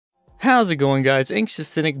How's it going, guys? Anxious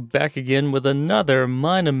Cynic back again with another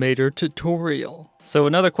Mine-imator tutorial. So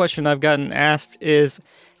another question I've gotten asked is,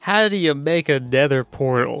 how do you make a Nether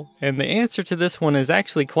Portal? And the answer to this one is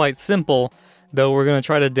actually quite simple, though we're going to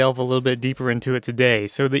try to delve a little bit deeper into it today.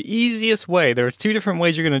 So the easiest way, there are two different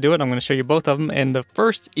ways you're going to do it. I'm going to show you both of them, and the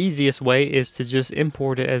first easiest way is to just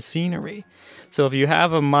import it as scenery. So if you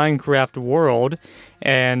have a Minecraft world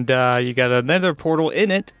and you got a Nether Portal in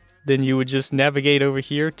it, then you would just navigate over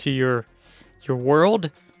here to your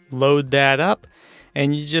world, load that up,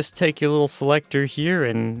 and you just take your little selector here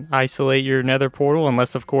and isolate your Nether Portal,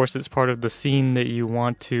 unless of course it's part of the scene that you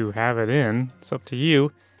want to have it in. It's up to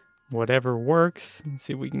you. Whatever works. Let's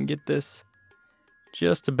see if we can get this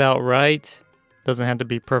just about right. Doesn't have to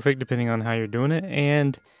be perfect depending on how you're doing it.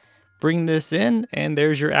 And bring this in, and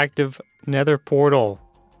there's your active Nether Portal.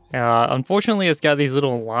 Unfortunately, it's got these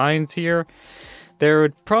little lines here. There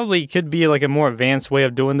could be like a more advanced way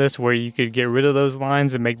of doing this where you could get rid of those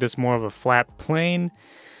lines and make this more of a flat plane.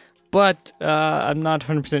 But I'm not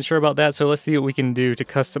 100% sure about that, so let's see what we can do to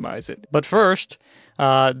customize it. But first,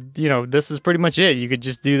 this is pretty much it. You could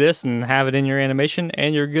just do this and have it in your animation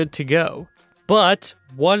and you're good to go. But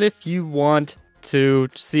what if you want to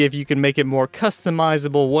see if you can make it more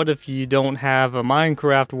customizable? What if you don't have a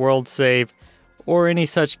Minecraft world save or any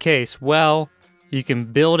such case? Well, you can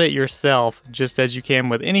build it yourself just as you can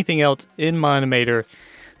with anything else in Mine-imator.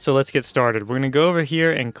 So let's get started. We're going to go over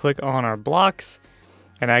here and click on our blocks.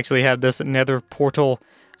 And I actually have this Nether Portal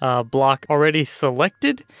block already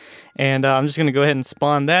selected. And I'm just going to go ahead and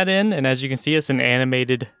spawn that in. And as you can see, it's an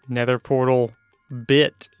animated Nether Portal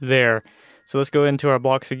bit there. So let's go into our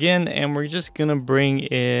blocks again. And we're just going to bring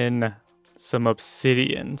in some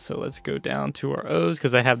obsidian. So let's go down to our O's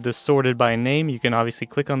because I have this sorted by name. You can obviously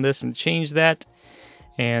click on this and change that.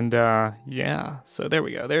 And yeah, so there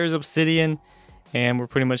we go. There's obsidian, and we're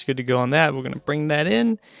pretty much good to go on that. We're going to bring that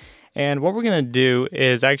in, and what we're going to do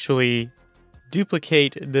is actually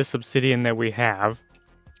duplicate this obsidian that we have.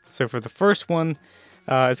 So for the first one,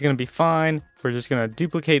 it's going to be fine. We're just going to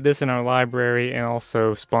duplicate this in our library and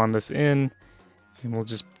also spawn this in, and we'll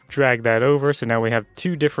just drag that over. So now we have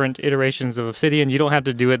two different iterations of obsidian. You don't have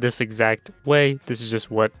to do it this exact way. This is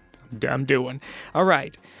just what I'm doing. All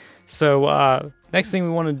right. So next thing we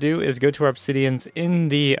want to do is go to our obsidians in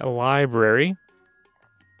the library.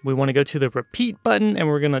 We want to go to the repeat button, and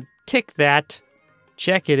we're going to tick that,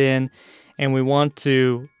 check it in, and we want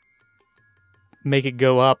to make it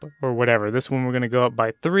go up or whatever. This one we're going to go up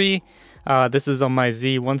by 3. This is on my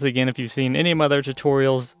Z. Once again, if you've seen any of my other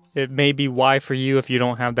tutorials, it may be Y for you if you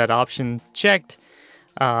don't have that option checked.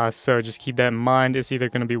 So just keep that in mind. It's either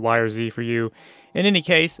going to be Y or Z for you. In any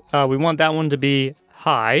case, we want that one to be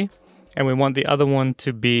high, and we want the other one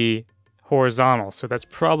to be horizontal. So that's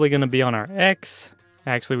probably going to be on our X.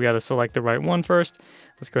 Actually, we got to select the right one first.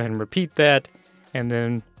 Let's go ahead and repeat that. And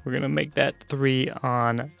then we're going to make that 3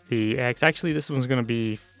 on the X. Actually, this one's going to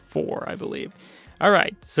be 4, I believe. All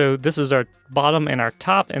right, so this is our bottom and our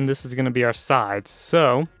top, and this is going to be our sides.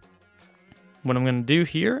 So what I'm going to do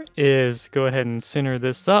here is go ahead and center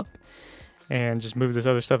this up and just move this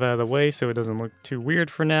other stuff out of the way so it doesn't look too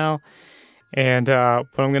weird for now. And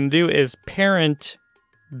what I'm going to do is parent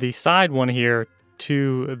the side one here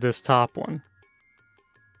to this top one.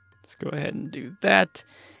 Let's go ahead and do that.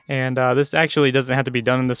 And this actually doesn't have to be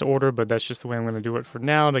done in this order, but that's just the way I'm going to do it for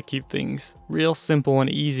now to keep things real simple and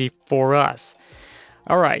easy for us.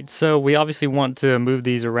 All right, so we obviously want to move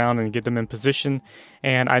these around and get them in position.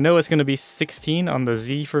 And I know it's going to be 16 on the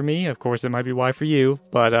Z for me. Of course, it might be Y for you.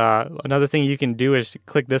 But another thing you can do is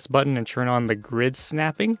click this button and turn on the grid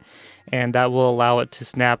snapping. And that will allow it to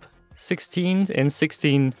snap 16 and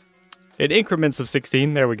 16 in increments of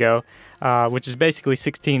 16. There we go. Which is basically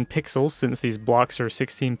 16 pixels, since these blocks are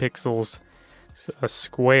 16 pixels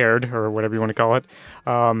squared, or whatever you want to call it.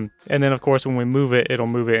 And then of course when we move it, it'll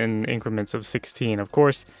move it in increments of 16. Of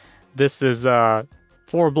course, this is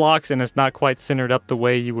 4 blocks and it's not quite centered up the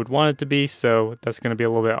way you would want it to be, so that's going to be a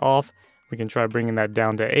little bit off. We can try bringing that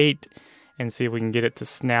down to 8 and see if we can get it to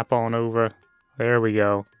snap on over. There we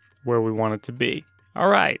go, where we want it to be. All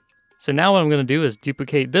right, so now what I'm going to do is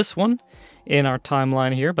duplicate this one in our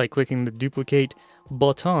timeline here by clicking the duplicate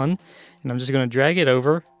button, and I'm just going to drag it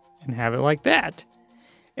over and have it like that.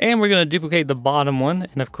 And we're going to duplicate the bottom one,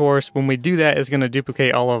 and of course when we do that, it's going to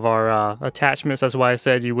duplicate all of our attachments. That's why I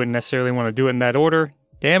said you wouldn't necessarily want to do it in that order.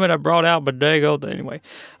 Damn it, I brought out Bodego. Anyway,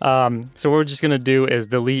 so what we're just going to do is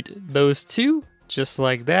delete those two just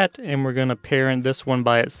like that, and we're going to parent this one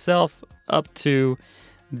by itself up to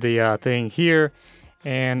the thing here,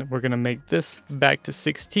 And we're going to make this back to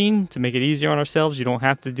 16 to make it easier on ourselves. You don't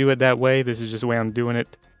have to do it that way. This is just the way I'm doing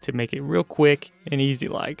it to make it real quick and easy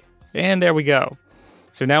like. And there we go.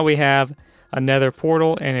 So now we have a Nether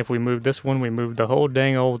portal, and if we move this one, we move the whole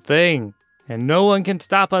dang old thing. And no one can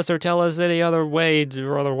stop us or tell us any other way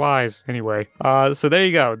or otherwise. Anyway, so there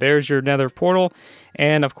you go. There's your Nether portal.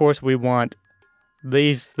 And of course we want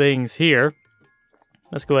these things here.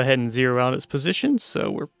 Let's go ahead and zero out its position.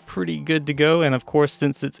 So we're pretty good to go. And of course,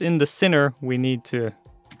 since it's in the center, we need to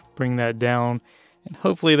bring that down. And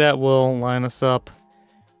hopefully that will line us up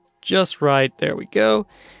just right. There we go.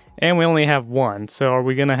 And we only have one, so are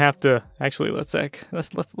we gonna have to actually let's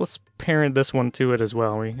parent this one to it as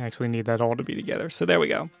well. We actually need that all to be together. So there we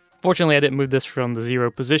go. Fortunately, I didn't move this from the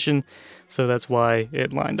 0 position, so that's why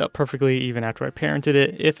it lined up perfectly even after I parented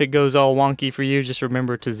it. If it goes all wonky for you, just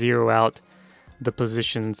remember to zero out the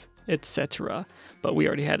positions, etc. But we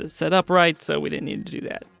already had it set up right, so we didn't need to do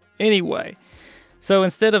that. Anyway, so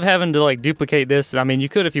instead of having to like duplicate this, I mean, you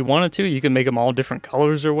could if you wanted to, you can make them all different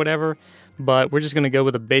colors or whatever. But we're just going to go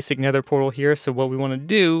with a basic Nether portal here. So what we want to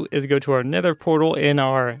do is go to our Nether portal in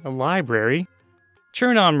our library,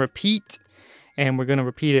 turn on repeat, and we're going to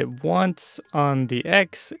repeat it once on the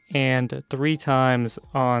X and 3 times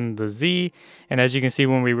on the Z. And as you can see,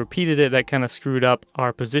 when we repeated it, that kind of screwed up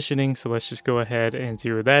our positioning. So let's just go ahead and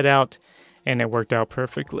zero that out, and it worked out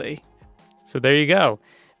perfectly. So there you go.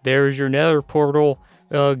 There's your Nether portal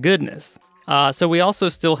goodness. So we also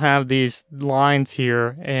still have these lines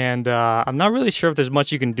here, and I'm not really sure if there's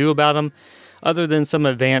much you can do about them other than some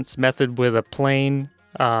advanced method with a plane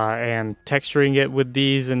and texturing it with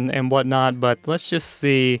these and whatnot. But let's just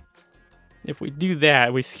see if we do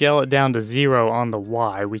that. We scale it down to 0 on the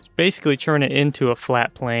Y. We basically turn it into a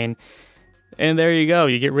flat plane, and there you go.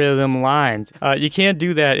 You get rid of them lines. You can't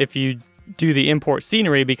do that if you do the import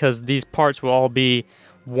scenery because these parts will all be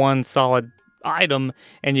one solid item,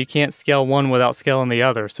 and you can't scale one without scaling the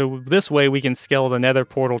other. So this way we can scale the Nether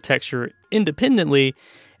portal texture independently,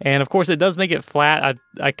 and of course it does make it flat.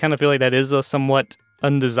 I kind of feel like that is a somewhat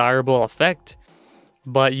undesirable effect,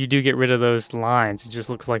 but you do get rid of those lines. It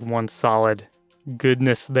just looks like one solid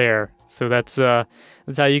goodness there. So that's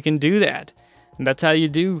how you can do that, and that's how you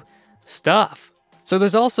do stuff. So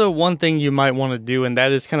there's also one thing you might want to do, and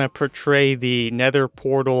that is kind of portray the Nether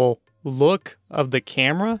portal look of the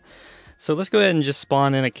camera. So let's go ahead and just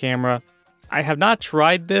spawn in a camera. I have not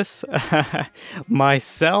tried this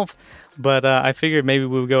myself, but I figured maybe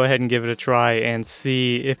we'll go ahead and give it a try and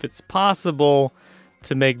see if it's possible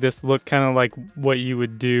to make this look kind of like what you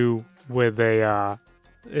would do with an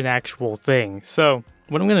actual thing. So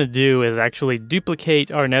what I'm going to do is actually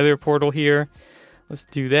duplicate our Nether portal here. Let's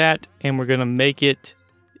do that, and we're going to make it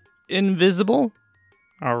invisible.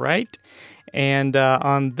 All right. And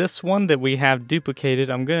on this one that we have duplicated,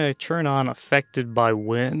 I'm going to turn on affected by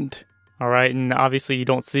wind. All right, and obviously you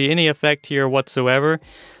don't see any effect here whatsoever.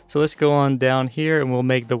 So let's go on down here and we'll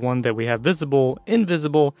make the one that we have visible,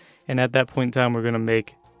 invisible. And at that point in time, we're going to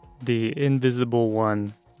make the invisible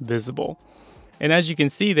one visible. And as you can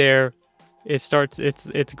see there, it's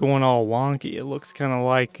going all wonky. It looks kind of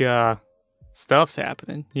like stuff's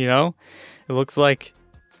happening, you know? It looks like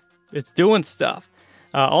it's doing stuff.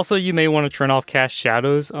 Also, you may want to turn off cast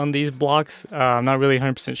shadows on these blocks. I'm not really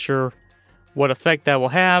 100% sure what effect that will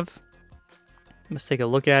have. Let's take a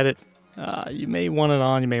look at it. You may want it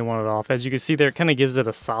on, you may want it off. As you can see there, it kind of gives it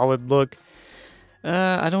a solid look.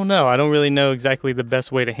 I don't know. I don't really know exactly the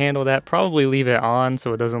best way to handle that. Probably leave it on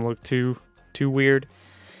so it doesn't look too weird.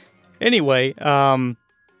 Anyway,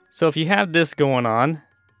 so if you have this going on,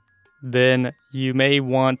 then you may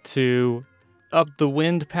want to up the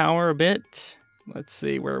wind power a bit. Let's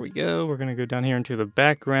see where we go. We're going to go down here into the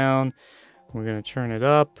background. We're going to turn it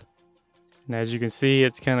up. And as you can see,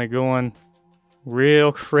 it's kind of going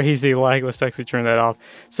real crazy like. Let's actually turn that off.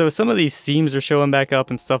 So some of these seams are showing back up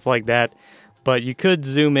and stuff like that. But you could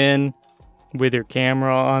zoom in with your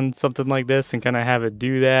camera on something like this and kind of have it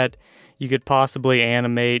do that. You could possibly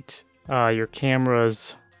animate your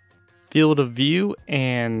camera's field of view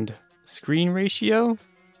and screen ratio.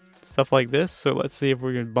 Stuff like this. So let's see if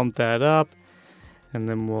we're going to bump that up. And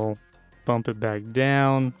then we'll bump it back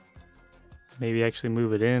down. Maybe actually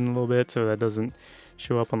move it in a little bit so that doesn't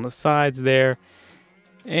show up on the sides there.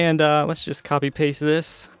 And let's just copy paste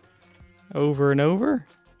this over and over.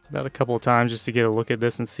 About a couple of times just to get a look at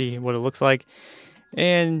this and see what it looks like.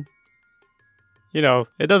 And, you know,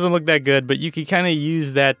 it doesn't look that good, but you can kind of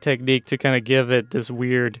use that technique to kind of give it this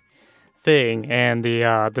weird thing. And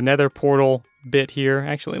the Nether portal bit here,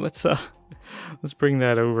 actually, let's bring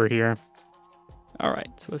that over here. All right,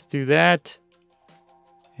 so let's do that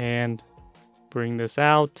and bring this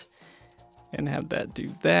out and have that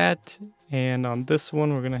do that. And on this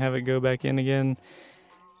one, we're going to have it go back in again.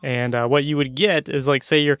 And what you would get is, like,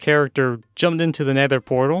 say your character jumped into the Nether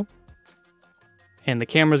Portal, and the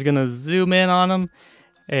camera's gonna zoom in on them.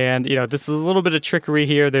 And, you know, this is a little bit of trickery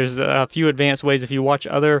here. There's a few advanced ways. If you watch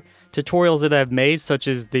other tutorials that I've made, such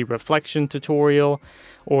as the reflection tutorial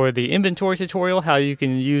or the inventory tutorial, how you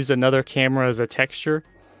can use another camera as a texture.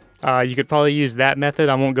 You could probably use that method.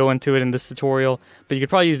 I won't go into it in this tutorial, but you could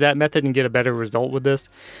probably use that method and get a better result with this.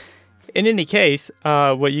 In any case,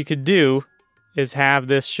 what you could do is have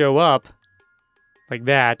this show up like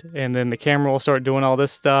that, and then the camera will start doing all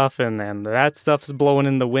this stuff, and then that stuff's blowing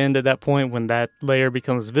in the wind at that point when that layer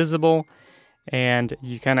becomes visible, and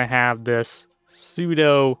you kind of have this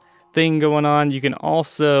pseudo thing going on. You can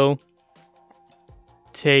also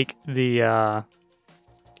take the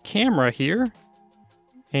camera here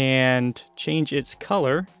and change its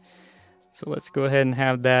color. So let's go ahead and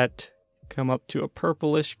have that come up to a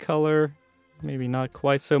purplish color, maybe not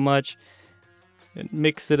quite so much, and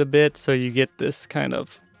mix it a bit so you get this kind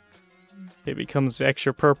of, it becomes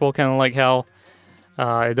extra purple, kind of like how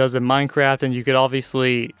it does in Minecraft. And you could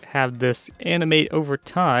obviously have this animate over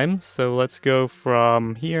time. So let's go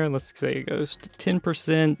from here, let's say it goes to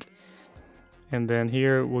 10%, and then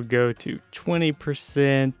here we'll go to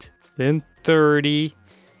 20%, then 30,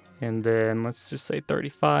 and then let's just say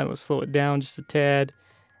 35. Let's slow it down just a tad.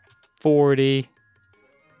 40,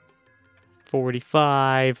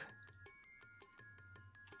 45,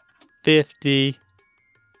 50,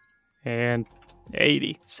 and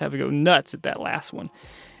 80. Just have to go nuts at that last one.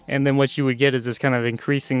 And then what you would get is this kind of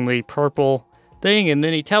increasingly purple thing, and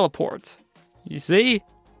then he teleports. You see?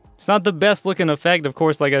 It's not the best looking effect. Of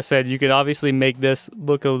course, like I said, you could obviously make this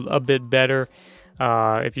look a bit better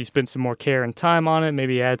if you spend some more care and time on it.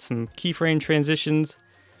 Maybe add some keyframe transitions.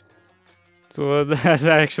 So that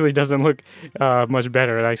actually doesn't look much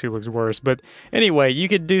better. It actually looks worse. But anyway, you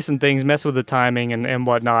could do some things, mess with the timing and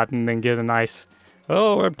whatnot, and then get a nice,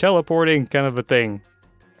 oh, I'm teleporting kind of a thing.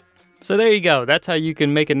 So there you go. That's how you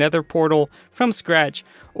can make a Nether portal from scratch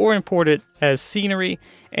or import it as scenery,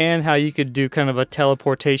 and how you could do kind of a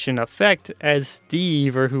teleportation effect as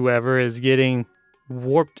Steve or whoever is getting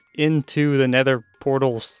warped into the Nether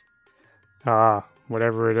portals.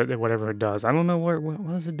 Whatever it does. I don't know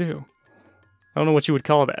what does it do. I don't know what you would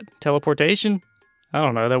call that. Teleportation? I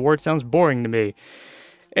don't know. That word sounds boring to me.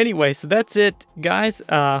 Anyway, so that's it, guys.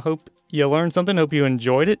 Hope you learned something. Hope you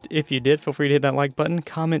enjoyed it. If you did, feel free to hit that like button,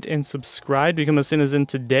 comment, and subscribe. Become a citizen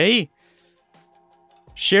today.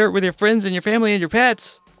 Share it with your friends and your family and your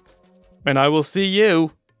pets. And I will see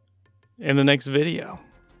you in the next video.